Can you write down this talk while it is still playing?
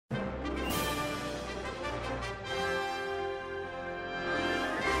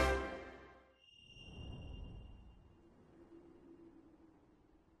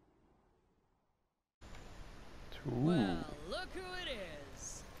Ooh. Well, look who it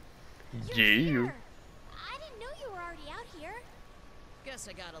is. Yeah. Here. I didn't know you were already out here. Guess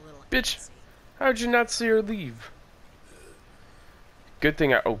I got a little Bitch, antsy. how'd you not see her leave? Good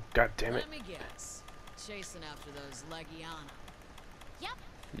thing I. Oh, god damn it. Let me guess. Chasing after those Legiana. Yep.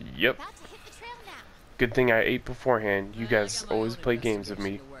 Yep. About to hit the trail now. Good thing I ate beforehand. You I guys got my always own play games with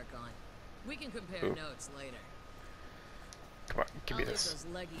me. investigation to work on. We can compare Ooh. notes later. Come on, give me I'll leave this. those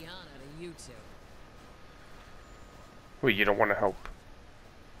Legiana to you two. Wait, you don't want to help?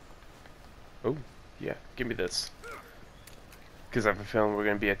 Oh, yeah, give me this. Because I have a feeling we're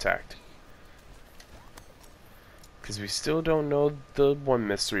going to be attacked. Because we still don't know the one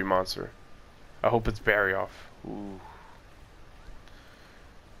mystery monster. I hope it's Barryoff. Ooh.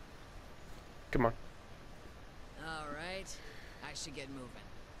 Come on. Alright, I should get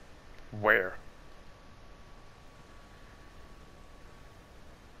moving. Where?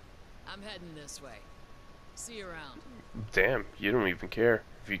 I'm heading this way. See you around. Damn, you don't even care.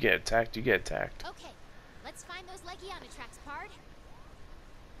 If you get attacked, you get attacked. Okay. Let's find those Legiana tracks, Pard.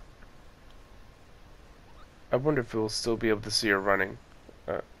 I wonder if we'll still be able to see her running.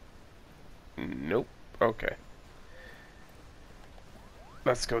 Nope. Okay.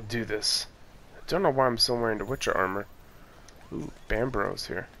 Let's go do this. I don't know why I'm still wearing the Witcher armor. Ooh, Bambrow's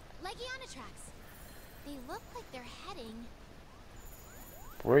here. Legiana tracks. They look like they're heading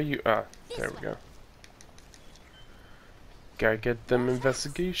Where are you? Ah, this there we way. go. Gotta get them More tracks.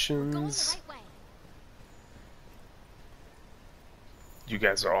 We're going investigations. the right way. You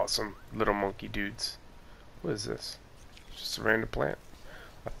guys are awesome, little monkey dudes. What is this? Just a random plant?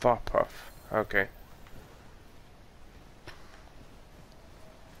 A thought puff. Okay.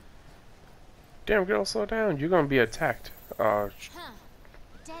 Damn, girl, slow down. You're gonna be attacked. Huh.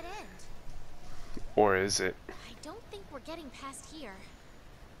 Dead end. Or is it? I don't think we're getting past here.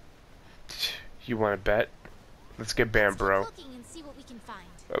 You want to bet? Let's get Let's Bambro. keep looking and see what we can find.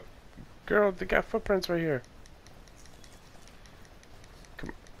 Girl, they got footprints right here. Come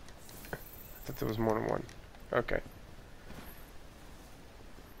on. I thought there was more than one. Okay.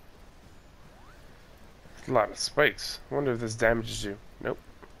 A lot of spikes. I wonder if this damages you. Nope.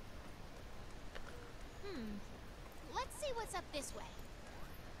 Let's see what's up this way.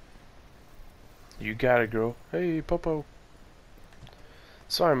 You got it, girl. Hey, Popo.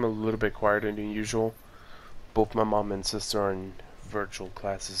 Sorry I'm a little bit quieter than usual. Both my mom and sister are in virtual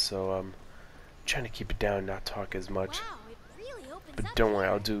classes, so I'm trying to keep it down and not talk as much. Wow, it really opens But up don't worry,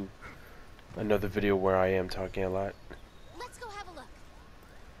 here. I'll do another video where I am talking a lot. Let's go have a look.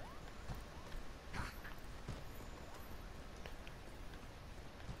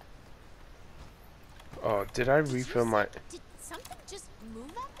 Oh, did I Did you refill my... Did something just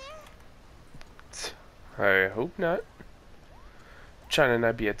move up there? I hope not. Trying to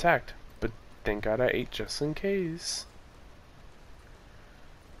not be attacked, but thank God I ate just in case.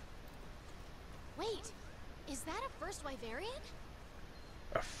 Wait, is that a first Wyverian?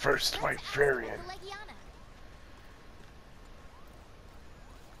 A first Let's ask Wyverian. about the Legiana.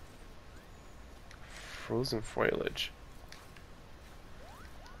 Frozen foliage.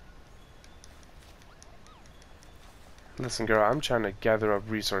 Listen, girl, I'm trying to gather up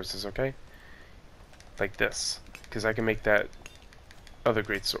resources, okay? Like this. Because I can make that other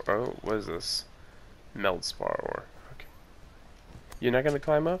great sword. Oh, what is this? Meldspar ore. Okay. You're not going to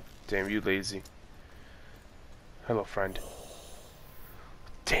climb up? Damn, you lazy. Hello, friend.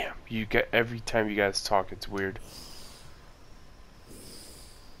 Damn, you get every time you guys talk, it's weird.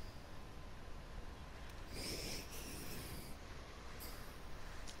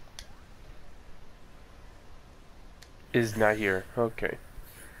 Is not here. Okay.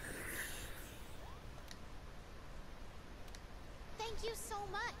 Thank you so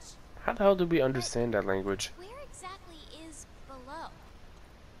much. How the hell do we understand that language? Where exactly is below?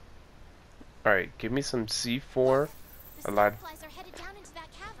 Alright, give me some C4, The a lot, sandflies are headed down into that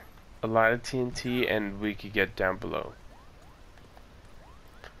cavern. a lot of TNT, and we could get down below.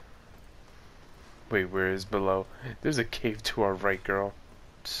 Wait, where is below? There's a cave to our right, girl.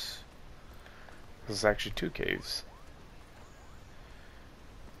 There's actually two caves.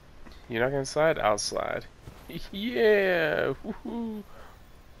 You're not gonna slide? I'll slide. Yeah! Woohoo!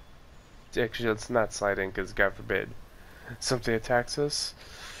 Actually, let's not slide in, because God forbid something attacks us.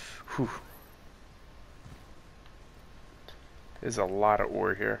 Whew. There's a lot of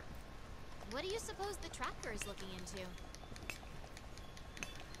ore here. What do you suppose the tracker is looking into?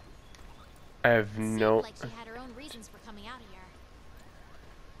 I have no... Seemed like she had her own reasons for coming out here.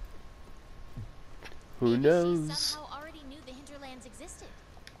 Who Maybe knows? she somehow already knew the hinterlands existed.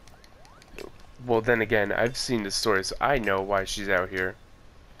 Well, then again, I've seen the story, so I know why she's out here.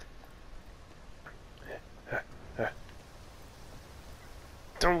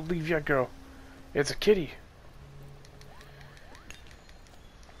 Don't leave yet, girl. It's a kitty.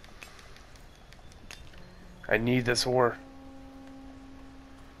 I need this ore.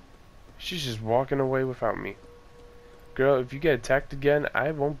 She's just walking away without me. Girl, if you get attacked again, I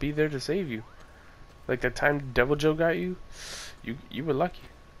won't be there to save you. Like that time Devil Joe got you, you were lucky.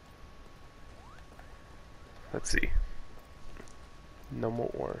 Let's see. No more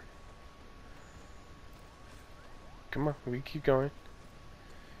ore. Come on, we keep going.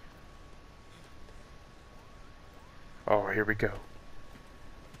 Oh, here we go.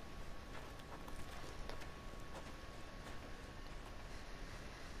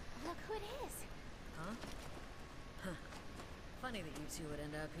 Look who it is. Huh? Huh. Funny that you two would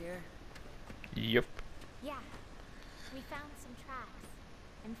end up here. Yep. Yeah. We found some tracks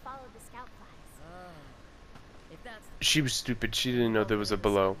and followed the scout flags. Oh. If that's She was stupid. She didn't know there was a the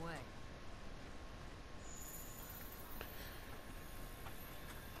same below. way.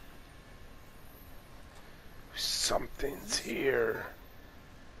 Something's here.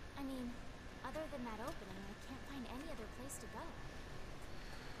 I mean, other than that opening, I can't find any other place to go.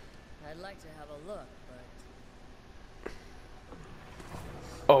 I'd like to have a look, but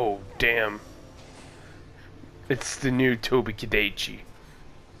Oh, damn. It's the new Tobi Kadechi.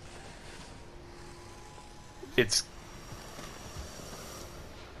 It's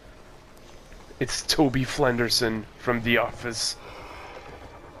Toby Flenderson from The Office.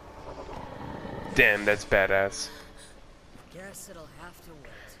 Damn, that's badass. guess it'll have to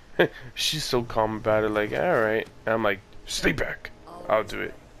wait. She's so calm about it, like, alright. I'm like, stay back. I'll do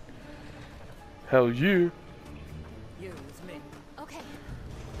it. Hell you. You with me. Okay.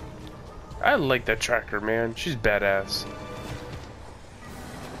 I like that tracker, man. She's badass.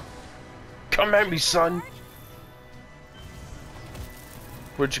 Come at me, son.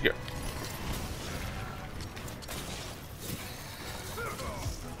 Where'd you go?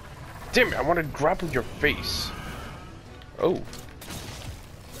 Damn it, I want to grapple your face. Oh.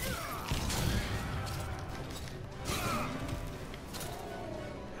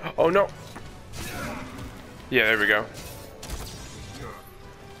 Oh no. Yeah, there we go.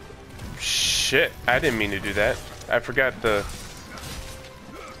 Shit, I didn't mean to do that. I forgot the...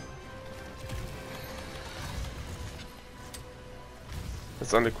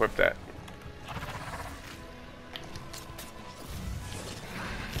 Let's unequip that.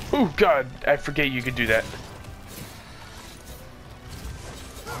 Oh god, I forget you could do that.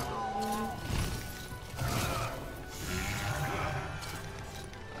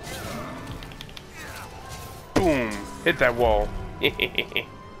 Boom! Hit that wall.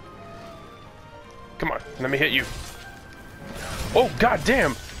 Come on, let me hit you. Oh god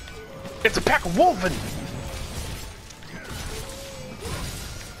damn! It's a pack of wolven!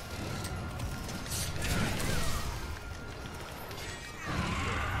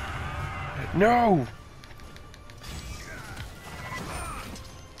 No!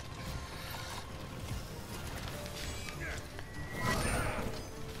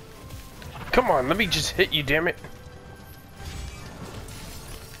 Come on, let me just hit you, damn it.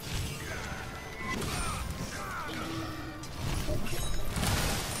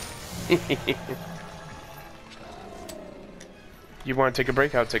 You want to take a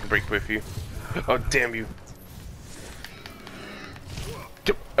break? I'll take a break with you. Oh, damn you.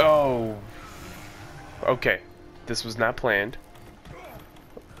 Oh. Okay. This was not planned.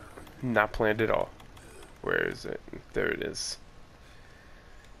 Not planned at all. Where is it? There it is.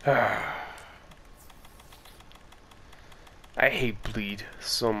 I hate bleed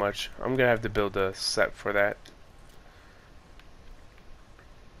so much. I'm gonna have to build a set for that.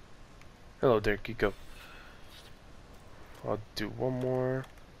 Hello there, Kiko. I'll do one more.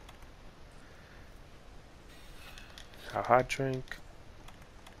 A hot drink.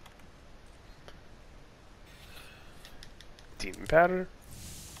 Demon powder.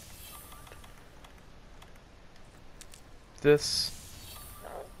 This.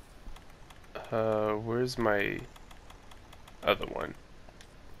 Where's my other one?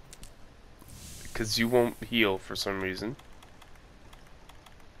 Because you won't heal for some reason.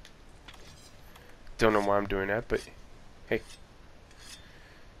 Don't know why I'm doing that, but hey.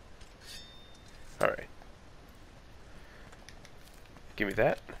 Alright. Give me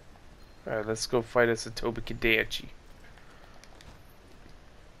that. Alright, let's go fight us a Tobi Kadechi.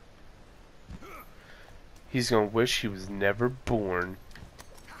 He's gonna wish he was never born.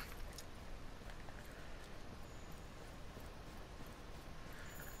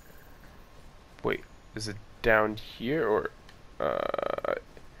 Wait, is it down here or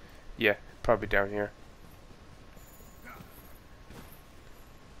yeah, probably down here.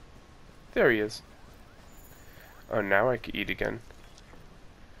 There he is. Oh, now I can eat again.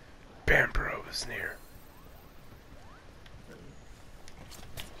 Bambro is near.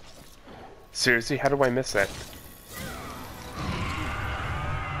 Seriously, how do I miss that?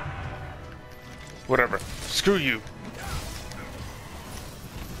 Whatever. Screw you.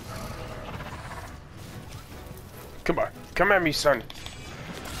 Come on. Come at me, son.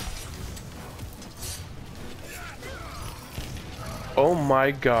 Oh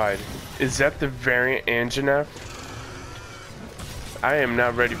my god. Is that the variant Anjanath? I am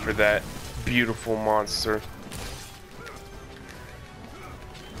not ready for that beautiful monster.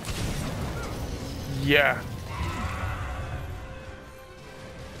 Yeah.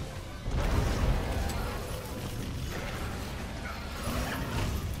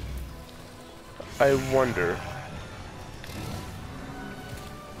 I wonder.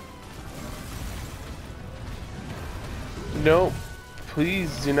 No,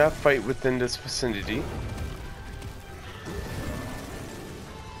 please do not fight within this vicinity.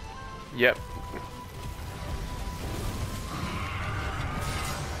 Yep.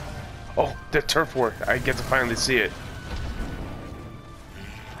 Oh, the turf war. I get to finally see it.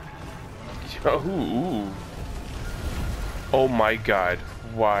 Ooh. Oh my god.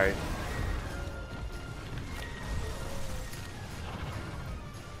 Why?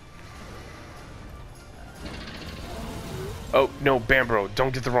 Oh, no, Bambro,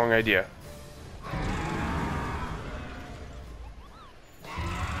 don't get the wrong idea.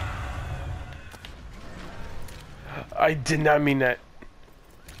 I did not mean that.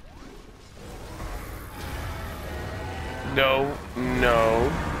 No,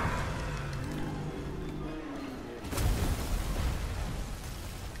 no.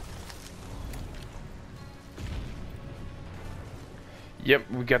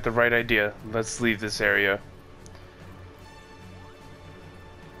 Yep, we got the right idea. Let's leave this area.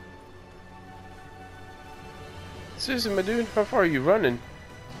 Seriously, my dude, how far are you running?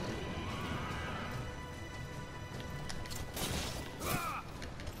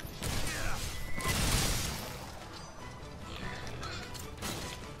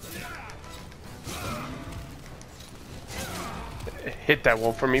 Hit that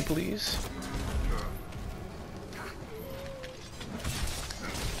wall for me, please.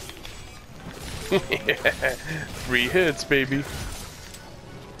 Free hits, baby.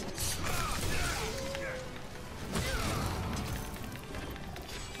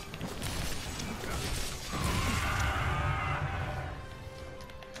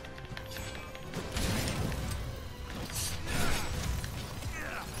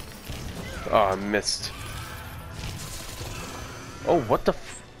 Oh, I missed. Oh, what the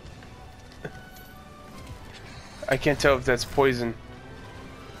f— I can't tell if that's poison.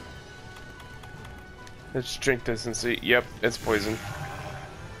 Let's drink this and see. Yep, it's poison.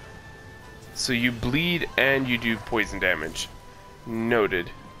 So you bleed and you do poison damage. Noted.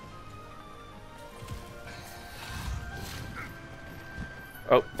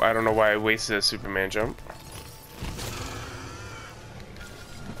 Oh, I don't know why I wasted a Superman jump.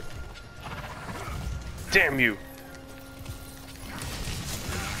 Damn you!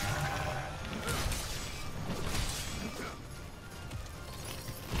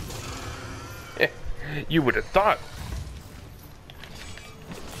 You would have thought.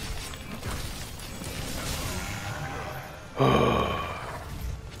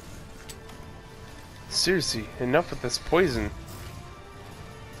 Seriously, enough with this poison.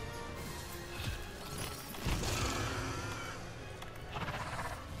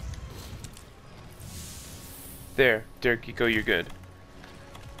 There, Kiko, you're good.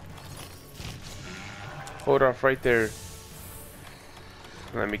 Hold off right there.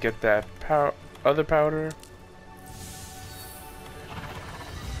 Let me get that other powder.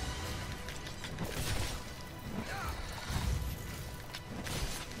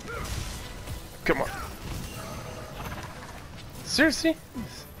 Come on. Seriously?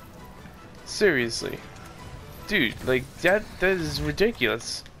 Seriously. Dude, like that is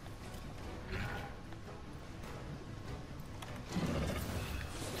ridiculous.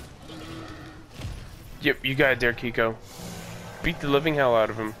 Yep, you got it there, Kiko. Beat the living hell out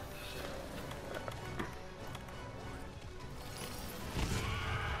of him.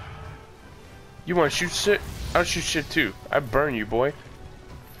 You wanna shoot shit? I'll shoot shit too. I burn you, boy.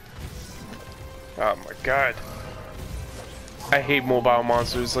 Oh my god. I hate mobile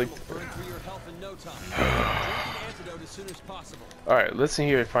monsters like. Alright, listen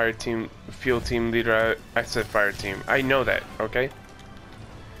here, fire team, field team leader. I said fire team. I know that, okay?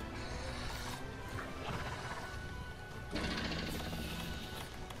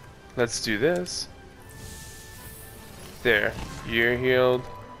 Let's do this. There, you're healed.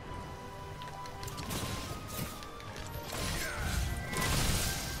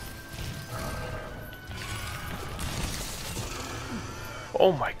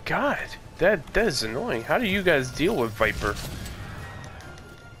 Oh my god, that is annoying. How do you guys deal with Viper?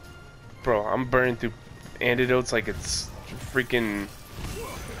 Bro, I'm burning through antidotes like it's freaking,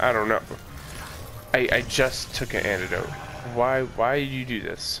 I don't know. I just took an antidote. Why do you do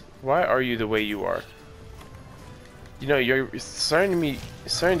this? Why are you the way you are? You know, you're starting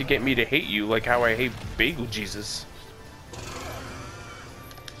to get me to hate you like how I hate Bagel Jesus.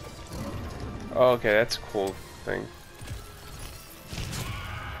 Oh, okay, that's a cool thing.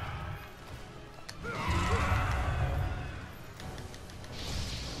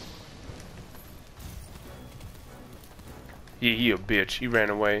 Yeah, he a bitch. He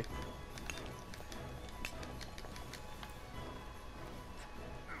ran away.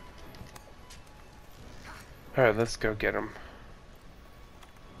 Alright, let's go get him.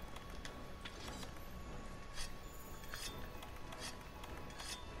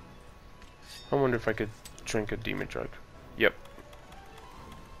 I wonder if I could drink a demon drug. Yep.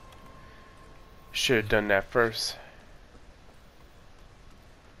 Should have done that first.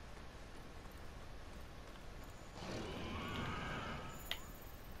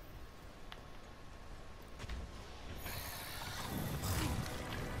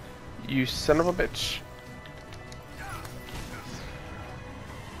 You son of a bitch.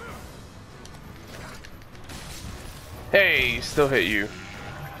 Hey, still hit you.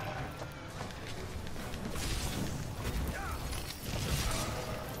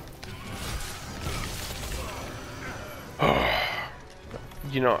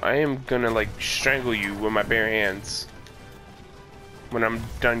 You know, I am gonna like strangle you with my bare hands when I'm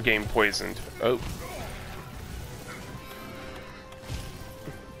done getting poisoned. Oh.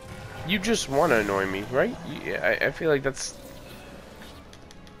 You just want to annoy me, right? Yeah, I feel like that's...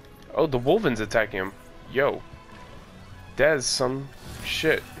 Oh, the Wolven's attacking him. Yo. That is some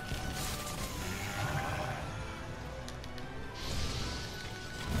shit.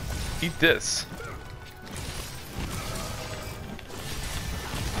 Eat this.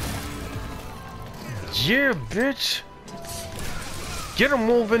 Yeah, bitch. Get him,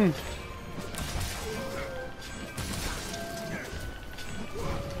 Wolven.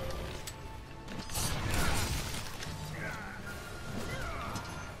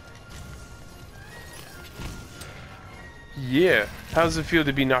 Yeah. How does it feel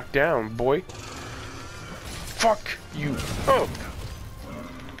to be knocked down, boy? Fuck you. Oh.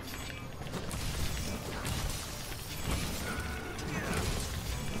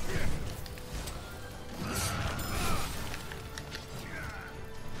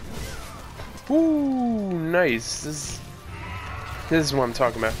 Ooh, nice. This is what I'm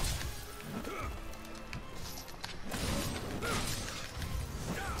talking about.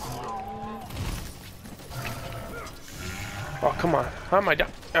 Oh, come on. How am I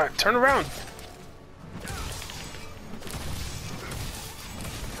down? Turn around.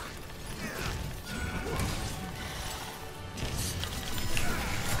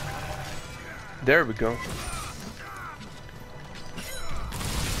 There we go.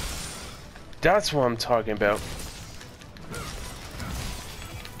 That's what I'm talking about.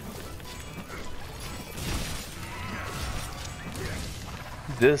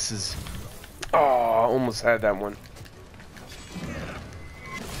 This is... Oh, I almost had that one.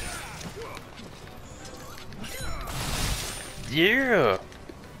 Yeah!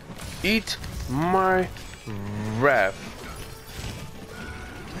 Eat my ref.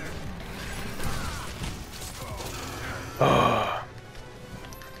 Oh.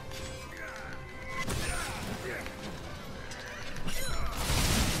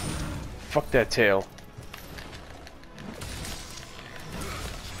 Fuck that tail.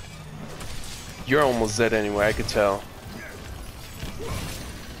 You're almost dead anyway, I could tell.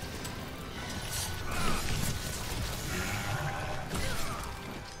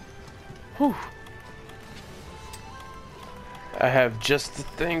 Whew. I have just the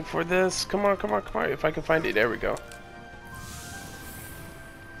thing for this. Come on, come on, come on. If I can find it, there we go.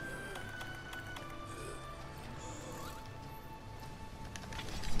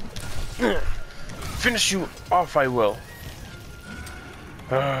 Finish you off, I will.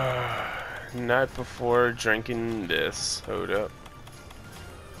 Not before drinking this. Hold up.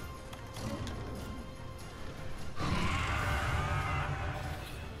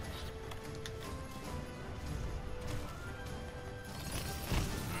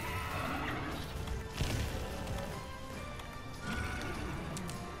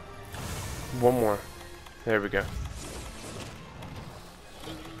 One more. There we go.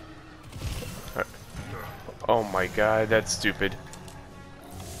 Oh my god, that's stupid.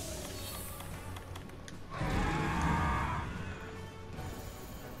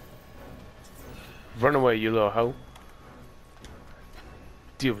 Run away, you little hoe.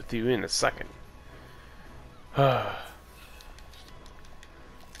 deal with you in a second.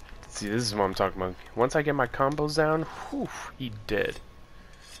 See, this is what I'm talking about. Once I get my combos down, whew, he dead.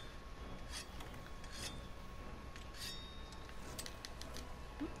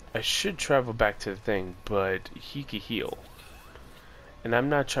 I should travel back to the thing, but he can heal. And I'm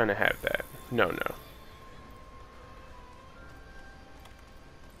not trying to have that. No, no.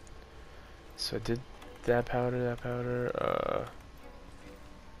 So I did that powder,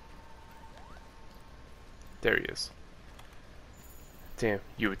 there he is. Damn,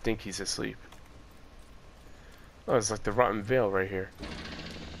 you would think he's asleep. Oh, it's like the rotten veil right here.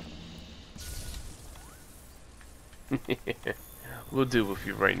 We'll deal with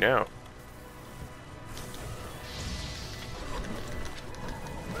you right now.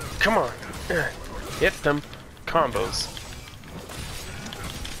 Come on! Hit them combos.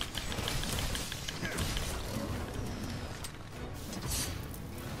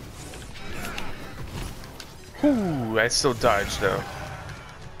 Ooh, I still dodged though.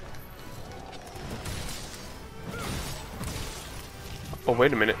 Oh,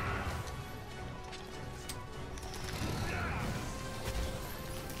 wait a minute.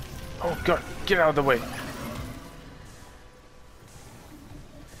 Oh god, get out of the way.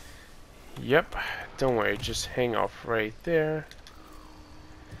 Yep, don't worry, just hang off right there.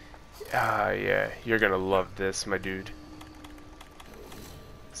 Ah, yeah, you're gonna love this, my dude.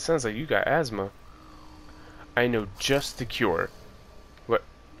 Sounds like you got asthma. I know just the cure. What?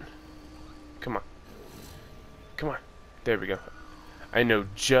 Come on. Come on. There we go. I know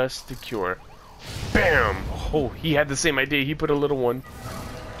just the cure. Bam! Oh, he had the same idea. He put a little one.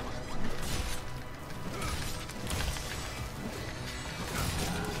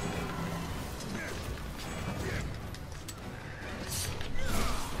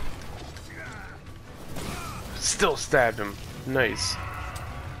 Still stabbed him. Nice.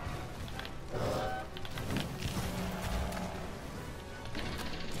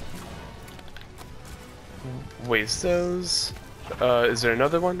 Waste those. Is there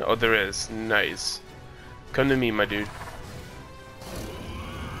another one? Oh, there is. Nice. Come to me, my dude.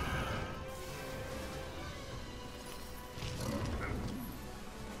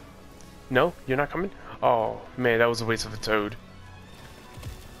 No? You're not coming? Oh, man, that was a waste of a toad.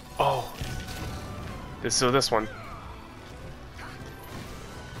 Oh. So this one.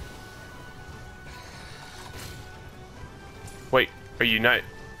 Wait, are you not...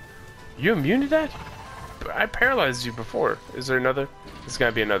 You immune to that? I paralyzed you before. Is there another? There's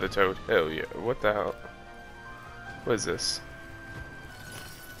gotta be another toad. Oh yeah. What the hell? What is this?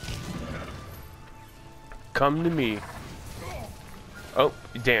 Come to me. Oh,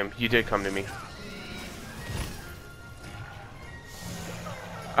 damn. You did come to me.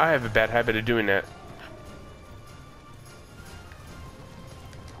 I have a bad habit of doing that.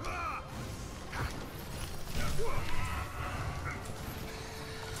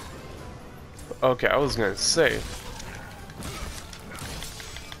 Okay, I was gonna say.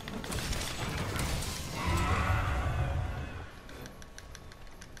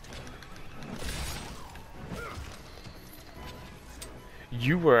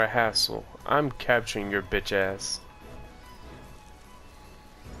 You were a hassle. I'm capturing your bitch ass.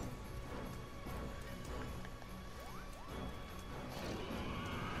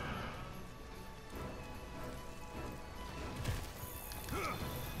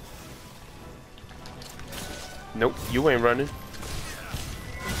 Nope, you ain't running.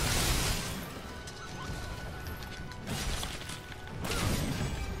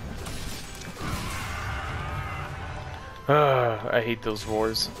 I hate those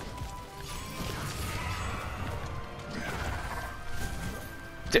wars.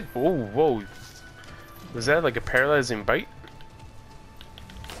 Whoa, whoa. Was that like a paralyzing bite?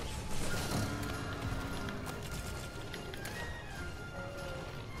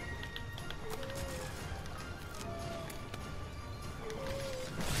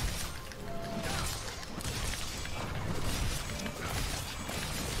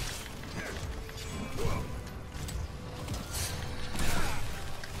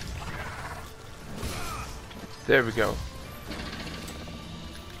 There we go.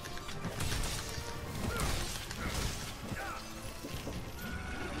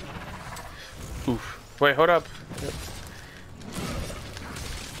 Oof. Wait, hold up. Yep.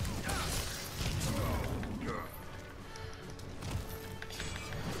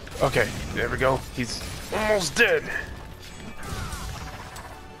 Okay, there we go. He's almost dead.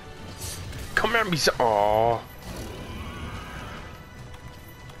 Come at me, so. Aww.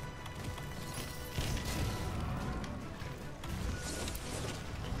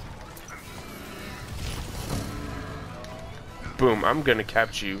 Boom, I'm gonna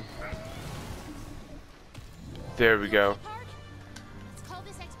capture you. There we go. Let's call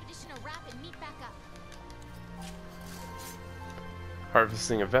this expedition a wrap and meet back up.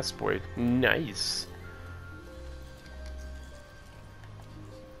 Harvesting a Vespoid. Nice.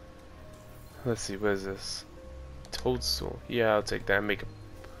 Let's see, what is this? Toadstool. Yeah, I'll take that. Make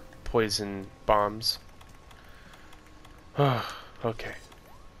poison bombs. Okay.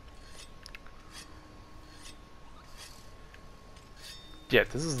 Yeah,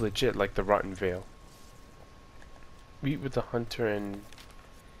 this is legit like the Rotten Vale. Meet with the hunter and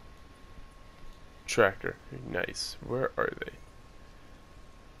tracker. Nice. Where are they?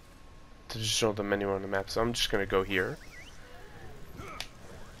 To just show them anywhere on the map. So I'm just gonna go here.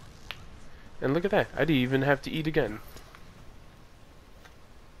 And look at that. I didn't even have to eat again.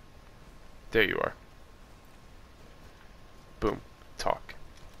 There you are. Boom. Talk.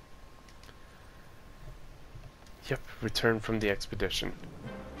 Yep, return from the expedition.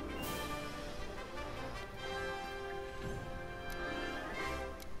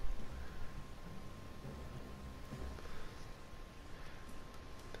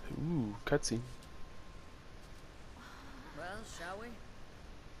 Ooh, cutscene. Well, shall we?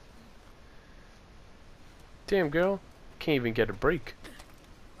 Damn, girl. Can't even get a break.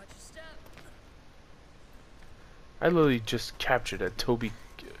 Watch your step. I literally just captured a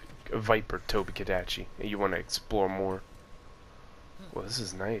Viper Tobi Kadachi, and you want to explore more. Well, this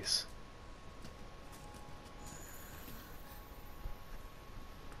is nice.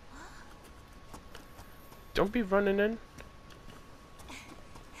 Don't be running in.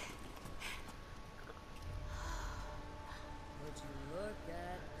 Would you look at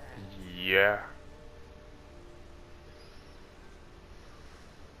that? Yeah.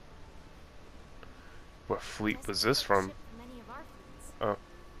 What fleet was this from? Many of our fleets. Oh.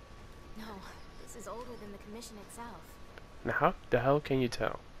 No, this is older than the commission itself. Now how the hell can you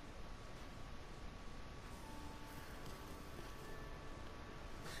tell?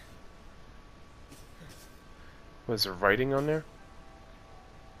 Was there writing on there?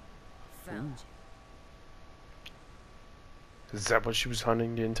 Found you. Is that what she was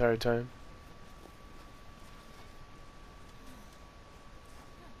hunting the entire time?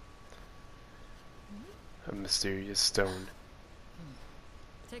 A mysterious stone.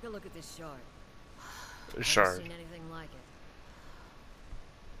 Take a look at this shard. A shard. Haven't seen anything like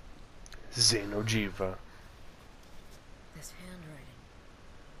it. Xenojiva. This handwriting.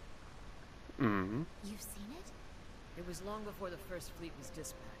 Mm-hmm. You've seen it? It was long before the first fleet was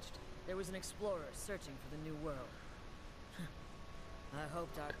dispatched. There was an explorer searching for the new world. I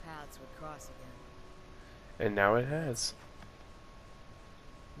hoped our paths would cross again. And now it has.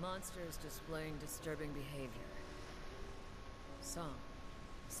 Monsters displaying disturbing behavior. Song.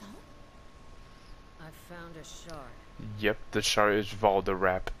 So? I found a shard. Yep, the shard is Valda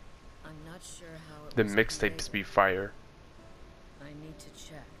rap. I'm not sure how it The was mixtapes created. be fire. I need to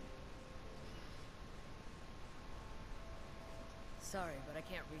check. Sorry, but I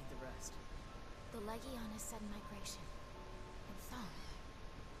can't read the rest. The Legion's sudden migration. And Song.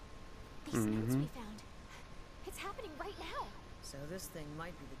 These notes we found. It's happening right now. So this thing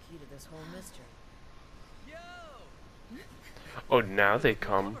might be the key to this whole mystery. Oh, now they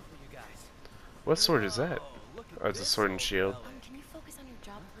come. What sword is that? Oh, it's a sword and shield. Can you focus on your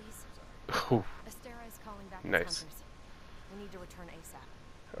job, please? Oh, Astera is calling back Nice. its hunters. We need to return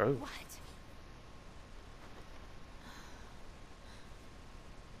ASAP. oh. What?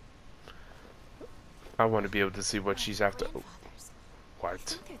 I want to be able to see what she's after. Oh, Grandfathers. I what?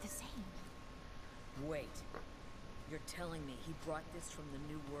 think they're the same. Wait. You're telling me he brought this from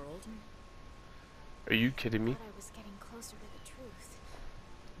the new world? Are you kidding me? Thought I was getting closer to the truth.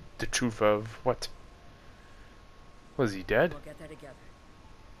 The truth of what? Was he dead? We'll get that together.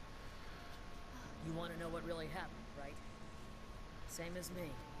 You want to know what really happened, right? Same as me.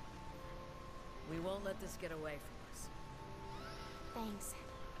 We won't let this get away from us. Thanks.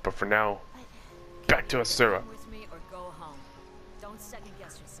 But for now, But back to Astera. Come with me or go home. Don't second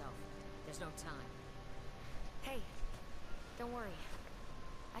guess yourself. There's no time. hey, don't worry.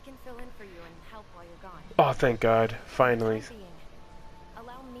 I can fill in for you and help while you're gone. Oh, thank God. Finally. For the time being,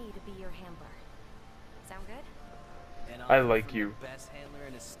 allow me to be your handler. Sound good? And I offer like from you. the best handler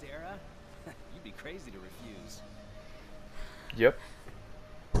in Astera? You'd be crazy to refuse. Yep.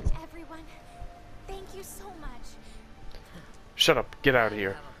 Everyone, thank you so much. Shut up. Get out of I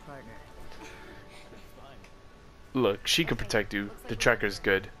here. have a partner. Fine. Look, she can protect you. The tracker's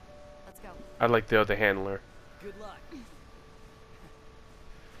good. Let's go. I like the other handler. Good luck.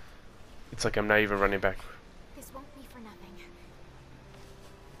 It's like I'm not even running back. This won't be for nothing.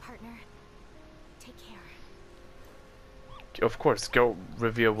 Partner, take care. Of course, Geralt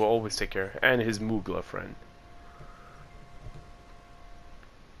Rivia will always take care, and his Moogla friend.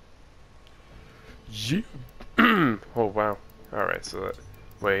 Yeah. Oh wow. Alright, so that...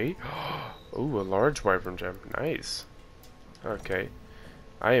 Wait. Ooh, a large wyvern gem. Nice. Okay.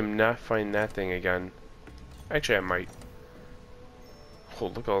 I am not finding that thing again. Actually, I might. Oh,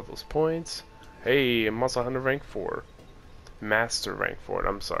 look at all those points. Hey, Monster Hunter rank 4. Master rank 4,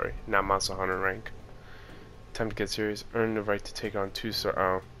 I'm sorry. Not Monster Hunter rank. Time to get serious. Earn the right to take on 2-star...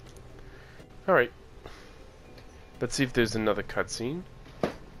 Oh. Alright. Let's see if there's another cutscene.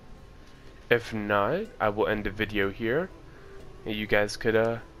 If not, I will end the video here. And you guys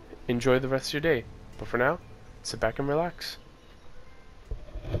could enjoy the rest of your day. But for now, sit back and relax.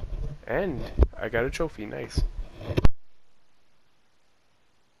 And I got a trophy. Nice.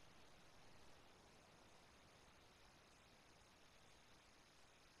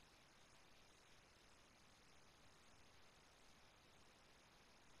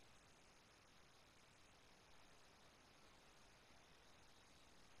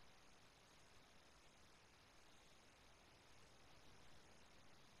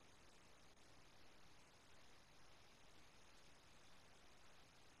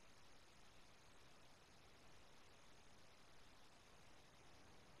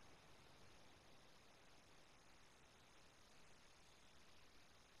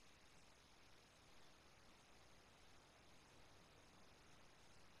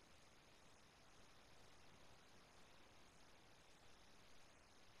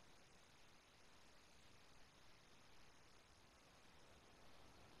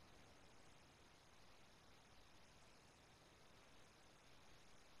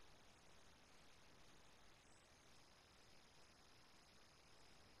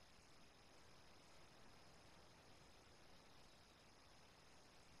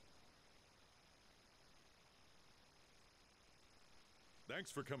 Thanks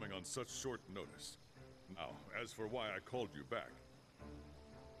for coming on such short notice. Now, as for why I called you back.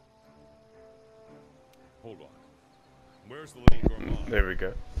 Hold on. Where's the little gourmand? There we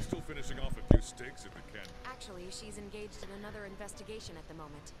go. Still finishing off a few steaks if it can. Actually, she's engaged in another investigation at the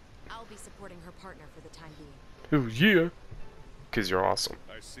moment. I'll be supporting her partner for the time being. Ooh, yeah. Because you're awesome.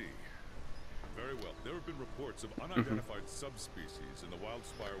 I see. Very well. There have been reports of unidentified subspecies in the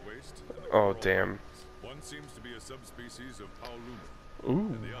Wildspire Waste. And the Oh, Coral damn. Islands. One seems to be a subspecies of Paolumu,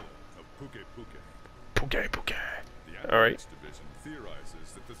 Ooh. and the other of Puke Puke. Puke. The Alright. Analytics Division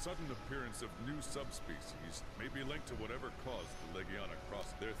theorizes that the sudden appearance of new subspecies may be linked to whatever caused the Legiana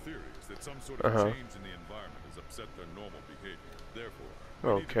cross. Their theory is that some sort of change in the environment has upset their normal behavior. Therefore,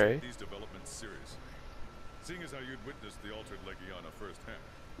 we need to take these developments seriously. Seeing as how you'd witnessed the altered Legiana firsthand,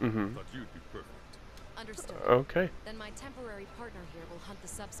 I thought you'd be perfect. Understood. Okay. Then my temporary partner here will hunt the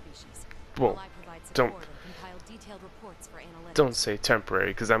subspecies. Well, while I provide don't- support and compile detailed reports for analytics. Don't say temporary,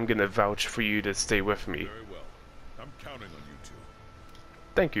 because I'm gonna vouch for you to stay with me. Very well. I'm counting on you two.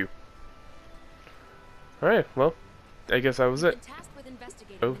 Thank you. Alright, well, I guess that was You've it. been tasked with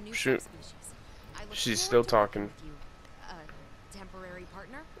investigating Oh, the new shoot. subspecies. I look She's forward still to working talking. with you, temporary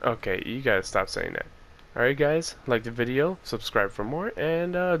partner. Okay, you gotta stop saying that. Alright guys, like the video, subscribe for more,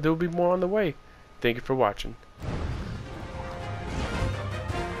 and there'll be more on the way. Thank you for watching.